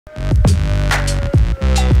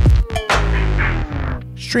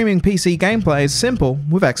Streaming PC gameplay is simple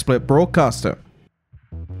with XSplit Broadcaster.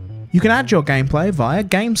 You can add your gameplay via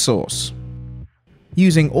game source.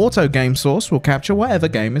 Using auto game source will capture whatever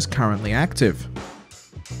game is currently active.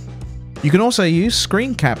 You can also use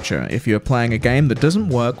screen capture if you are playing a game that doesn't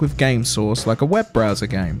work with game source like a web browser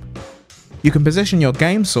game. You can position your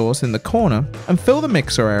game source in the corner and fill the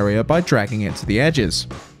mixer area by dragging it to the edges.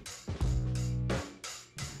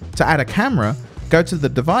 To add a camera, go to the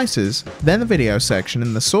devices, then the video section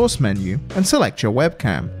in the source menu and select your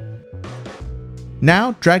webcam.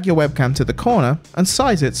 Now drag your webcam to the corner and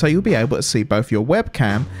size it so you'll be able to see both your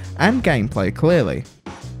webcam and gameplay clearly.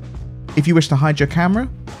 If you wish to hide your camera,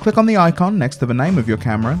 click on the icon next to the name of your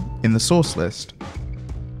camera in the source list.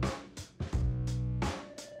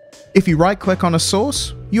 If you right click on a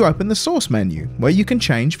source, you open the source menu where you can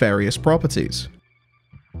change various properties.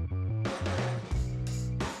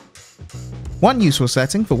 One useful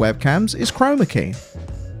setting for webcams is chroma key.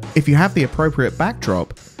 If you have the appropriate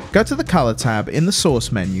backdrop, go to the color tab in the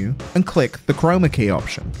source menu and click the chroma key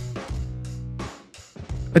option.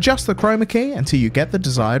 Adjust the chroma key until you get the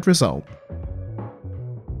desired result.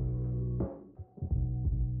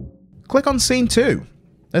 Click on scene 2.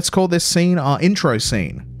 Let's call this scene our intro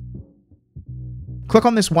scene. Click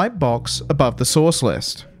on this white box above the source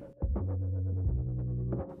list.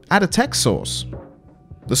 Add a text source.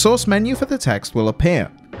 The source menu for the text will appear.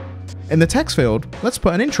 In the text field, let's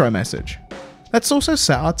put an intro message. Let's also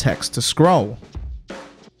set our text to scroll.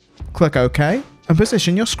 Click OK and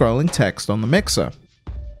position your scrolling text on the mixer.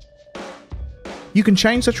 You can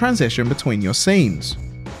change the transition between your scenes.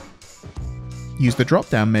 Use the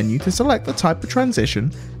drop-down menu to select the type of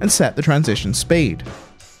transition and set the transition speed.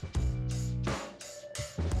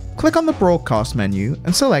 Click on the broadcast menu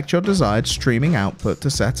and select your desired streaming output to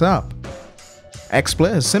set up.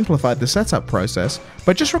 XSplit has simplified the setup process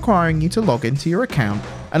by just requiring you to log into your account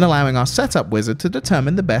and allowing our setup wizard to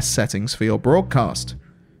determine the best settings for your broadcast.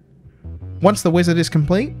 Once the wizard is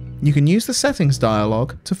complete, you can use the settings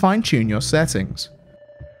dialog to fine-tune your settings.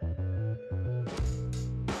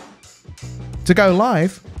 To go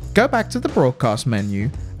live, go back to the broadcast menu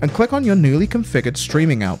and click on your newly configured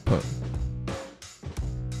streaming output.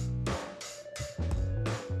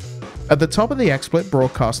 At the top of the XSplit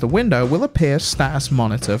Broadcaster window will appear Status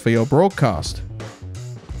Monitor for your broadcast.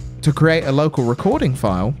 To create a local recording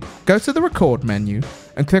file, go to the Record menu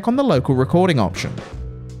and click on the Local Recording option.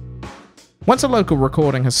 Once a local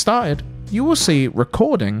recording has started, you will see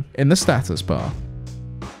Recording in the status bar.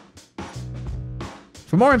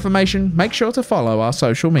 For more information, make sure to follow our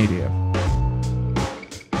social media.